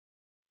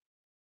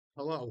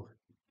Hello.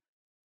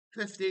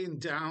 15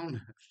 down,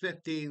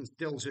 15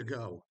 still to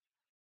go.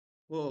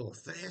 Oh,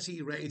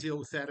 30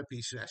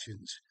 radiotherapy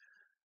sessions.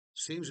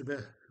 Seems a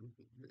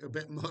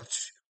bit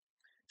much.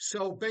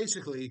 So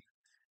basically,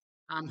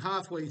 I'm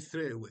halfway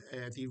through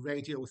the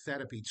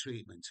radiotherapy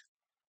treatment.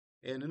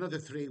 In another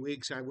 3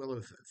 weeks, I will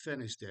have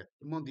finished it.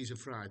 Monday to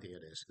Friday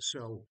it is.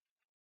 So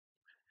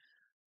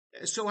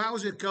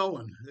how's it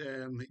going?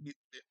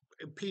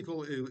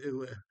 People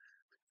who are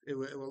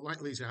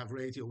likely to have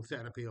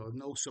radiotherapy or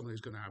know someone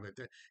who's going to have it.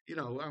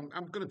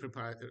 I'm going to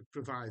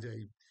provide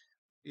a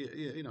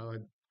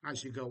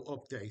as you go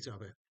update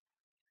of it.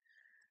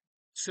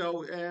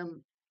 So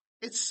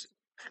it's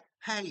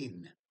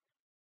pain.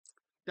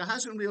 There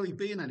hasn't really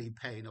been any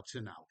pain up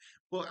to now,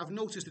 but I've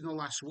noticed in the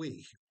last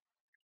week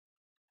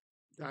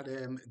that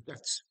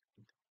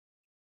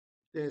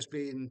there's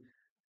been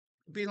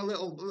a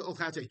little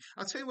headache.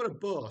 I'll tell you what I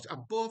bought. I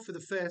bought for the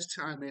first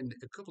time in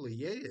a couple of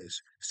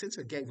years since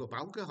I gave up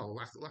alcohol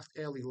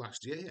early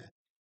last year.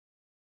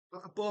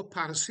 But I bought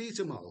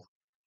paracetamol,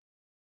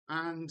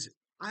 and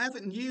I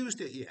haven't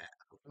used it yet.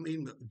 I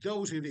mean,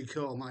 those who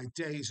recall my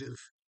days of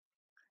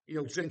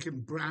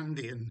drinking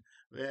brandy and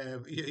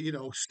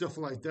stuff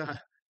like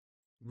that,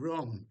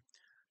 rum,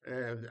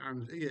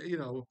 and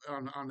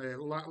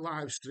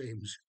live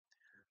streams.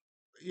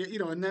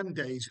 In them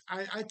days,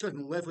 I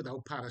couldn't live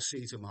without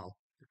paracetamol.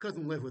 I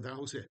couldn't live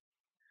without it.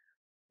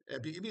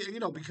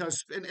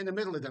 Because in the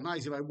middle of the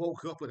night, if I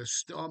woke up with a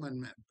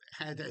storming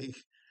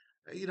headache,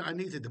 I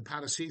needed the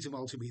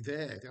paracetamol to be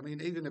there. I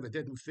mean, even if I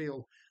didn't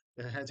feel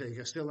the headache,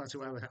 I still had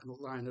to have it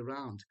lying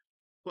around.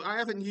 But I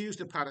haven't used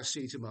the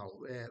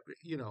paracetamol,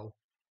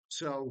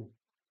 so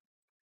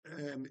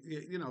I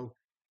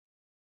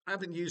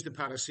haven't used the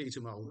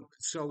paracetamol,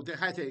 so the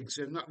headaches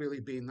have not really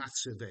been that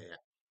severe.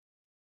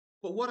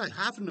 But what I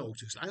have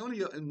noticed, I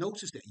only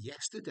noticed it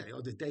yesterday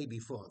or the day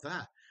before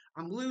that,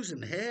 I'm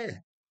losing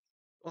hair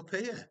up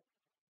here.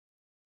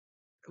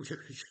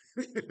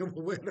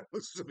 Where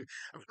else?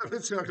 I'm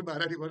not talking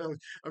about anyone else.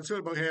 I'm talking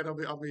about hair on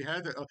my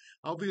head,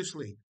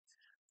 obviously.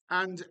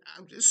 And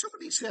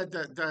somebody said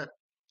that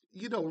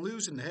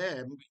losing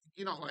hair,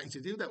 you're not likely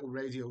to do that with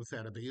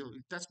radiotherapy.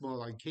 That's more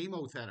like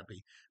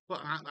chemotherapy.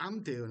 But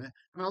I'm doing it.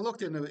 And I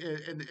looked in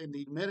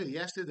the mirror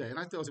yesterday, and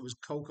I thought it was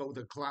Coco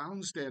the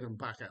clown staring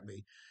back at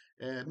me.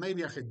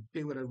 Maybe I could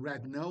do with a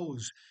red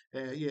nose,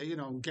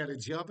 and get a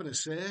job in a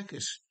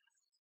circus.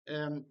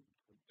 Um,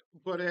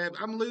 but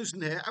I'm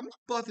losing hair. I'm not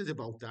bothered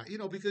about that,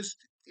 because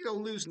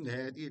losing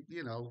hair.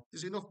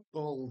 There's enough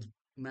bald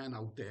men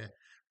out there,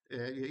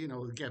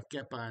 who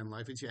get by in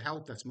life. It's your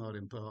health that's more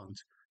important.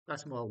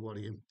 That's more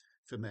worrying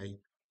for me.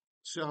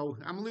 So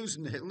I'm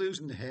losing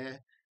the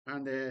hair,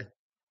 and I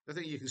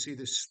think you can see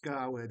the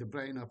scar where the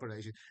brain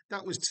operation.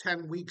 That was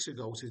 10 weeks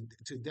ago to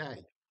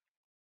today.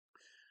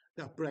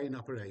 That brain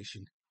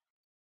operation,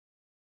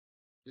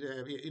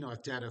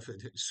 at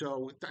Derriford.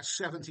 So that's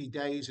 70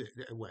 days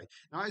away.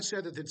 Now, I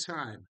said at the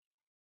time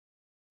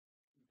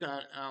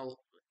that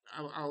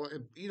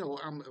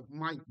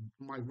my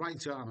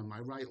right arm and my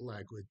right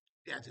leg were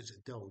dead as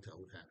a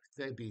dodo. Then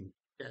they've been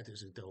dead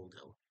as a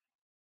dodo.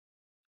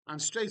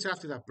 And straight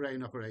after that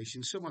brain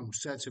operation, someone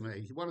said to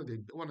me, one of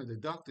the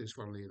doctors,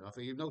 funnily enough,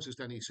 "Have you noticed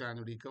any sign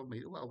of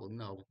recovery?" Well,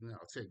 no, no,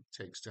 it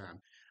takes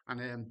time.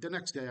 And the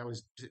next day, I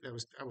was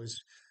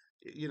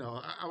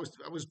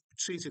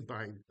treated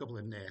by a couple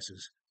of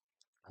nurses,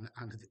 and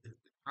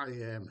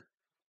I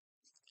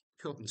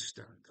couldn't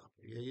stand up.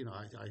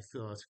 I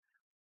thought,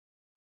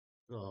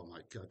 oh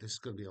my God, this is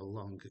going to be a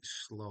long,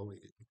 slow.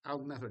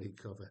 I'll never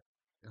recover.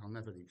 I'll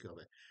never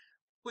recover.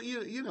 But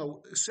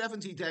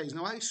 70 days.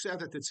 Now, I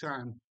said at the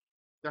time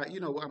that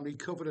I'm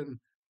recovering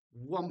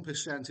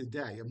 1% a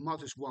day, a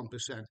modest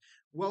 1%.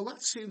 Well,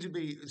 that seemed to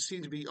be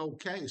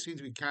okay. It seemed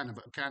to be kind of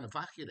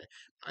accurate.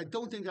 I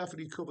don't think I've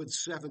recovered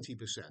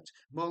 70%,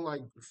 more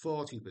like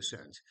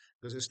 40%,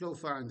 because I still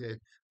find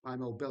it my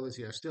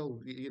mobility. I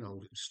still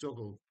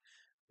struggle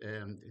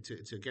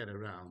to get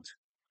around.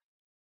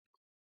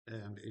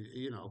 Um, y-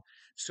 you know,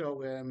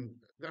 so I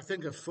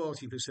think a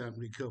 40%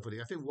 recovery.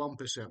 I think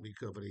 1%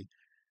 recovery.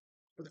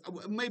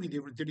 Maybe the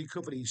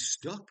recovery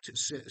stopped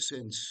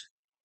since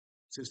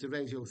the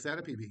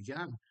radiotherapy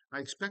began. I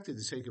expected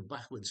to take a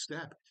backward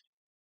step.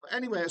 But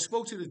anyway, I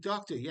spoke to the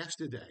doctor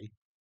yesterday.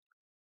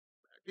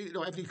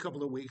 Every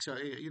couple of weeks,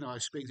 I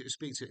speak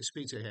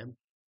to him,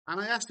 and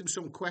I asked him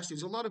some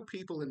questions. A lot of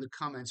people in the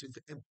comments have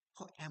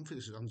put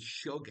emphasis on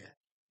sugar.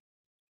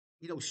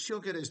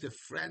 Sugar is the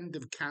friend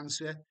of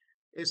cancer.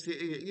 It's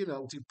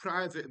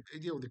deprive it,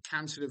 the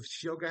cancer of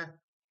sugar,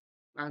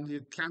 and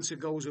your cancer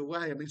goes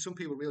away. I mean, some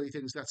people really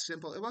think it's that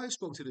simple. Well, I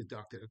spoke to the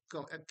doctor.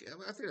 I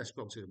think I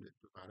spoke to him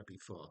about it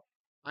before,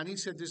 and he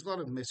said there's a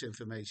lot of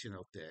misinformation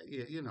out there.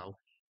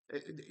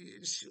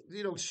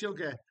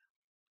 Sugar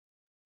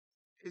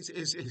is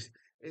in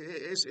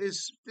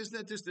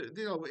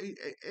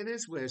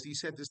his words. He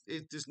said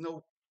there's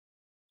no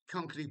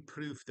concrete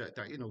proof that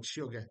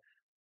sugar.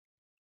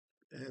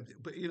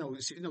 But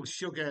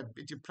sugar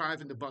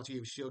depriving the body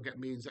of sugar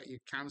means that your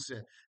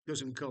cancer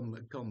doesn't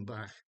come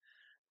back.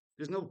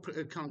 There's no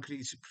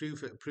concrete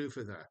proof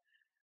of that.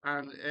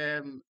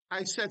 And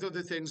I said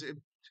other things.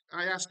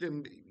 I asked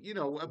him,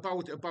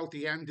 about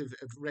the end of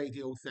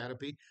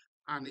radiotherapy,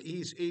 and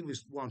he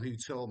was one who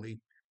told me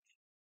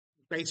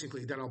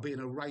basically that I'll be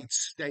in a right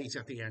state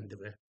at the end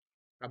of it.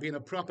 I'll be in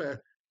a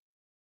proper.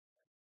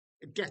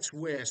 It gets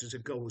worse as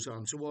it goes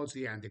on. Towards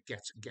the end, it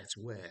gets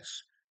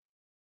worse.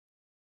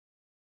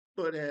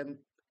 But I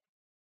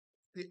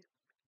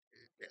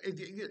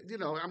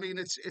mean,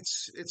 it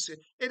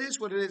is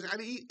what it is.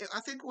 And I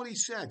think what he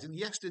said, and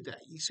yesterday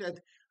he said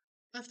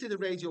after the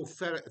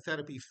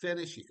radiotherapy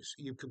finishes,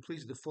 you've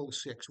completed the full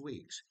 6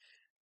 weeks.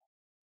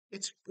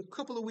 It's a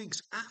couple of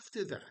weeks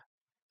after that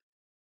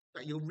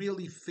you'll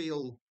really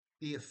feel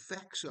the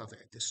effects of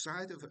it, the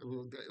side of it.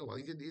 Well,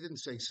 he didn't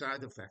say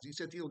side effects. He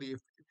said, you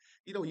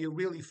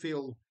really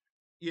feel,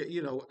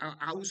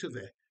 out of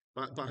it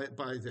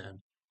by then.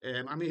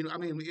 I mean,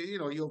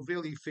 you'll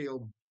really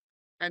feel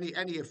any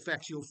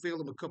effects. You'll feel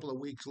them a couple of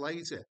weeks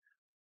later.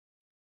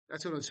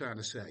 That's what I'm trying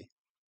to say.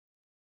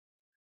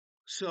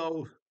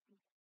 So,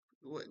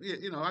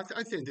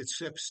 I think the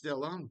trip's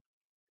still on.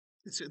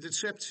 It's the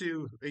trip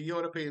to a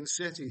European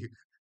city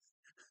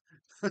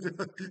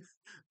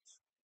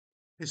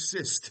is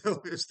still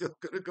going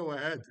to go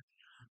ahead.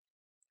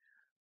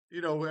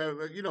 Maybe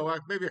I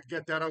can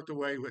get that out the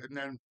way, and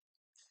then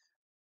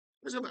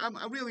because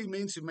I really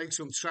mean to make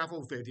some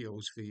travel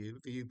videos for you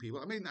people.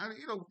 I mean,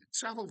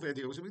 travel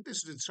videos. I mean,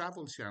 this is a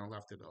travel channel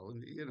after all,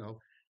 and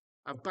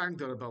I've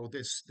banged on about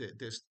this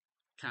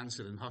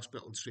cancer and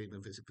hospital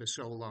treatment for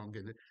so long,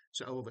 and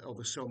so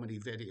over so many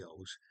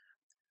videos.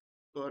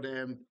 But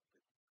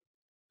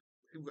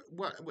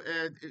what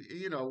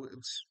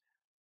it's,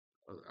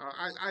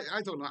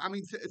 I don't know. I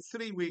mean,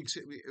 3 weeks,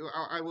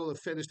 I will have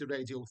finished the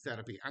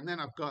radiotherapy, and then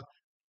I've got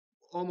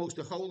almost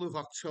the whole of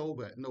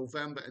October,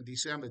 November, and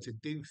December to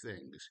do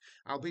things.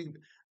 I'll be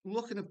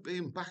looking at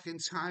being back in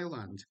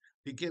Thailand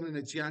beginning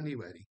of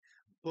January,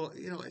 but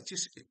I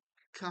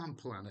can't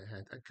plan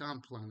ahead. I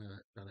can't plan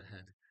that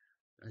ahead.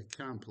 I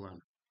can't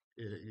plan.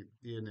 It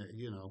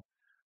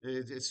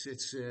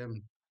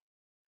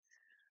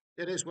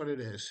is what it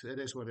is. It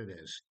is what it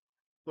is.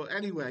 But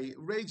anyway,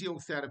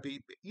 radiotherapy,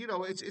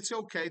 it's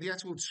okay. The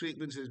actual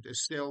treatment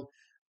is still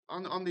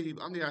on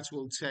the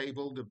actual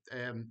table.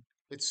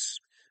 It's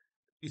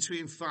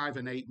between 5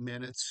 and 8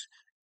 minutes,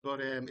 but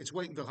it's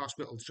waiting for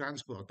hospital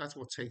transport. That's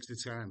what takes the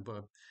time.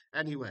 But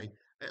anyway,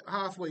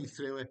 halfway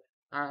through it,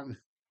 and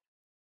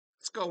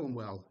it's going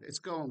well. It's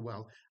going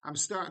well. I'm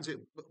starting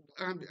to.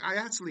 I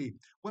actually,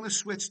 when I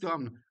switched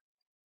on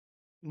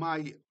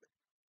my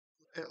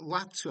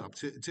laptop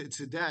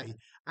today,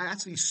 I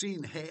actually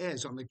seen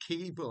hairs on the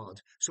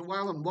keyboard. So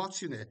while I'm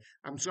watching it,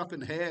 I'm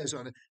dropping hairs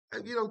on it.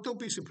 Don't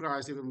be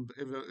surprised if I'm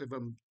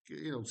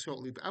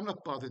totally. I'm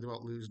not bothered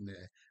about losing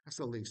hair. That's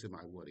the least of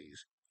my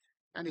worries.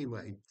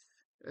 Anyway,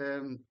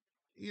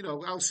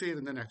 I'll see you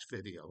in the next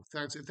video.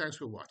 Thanks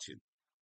for watching.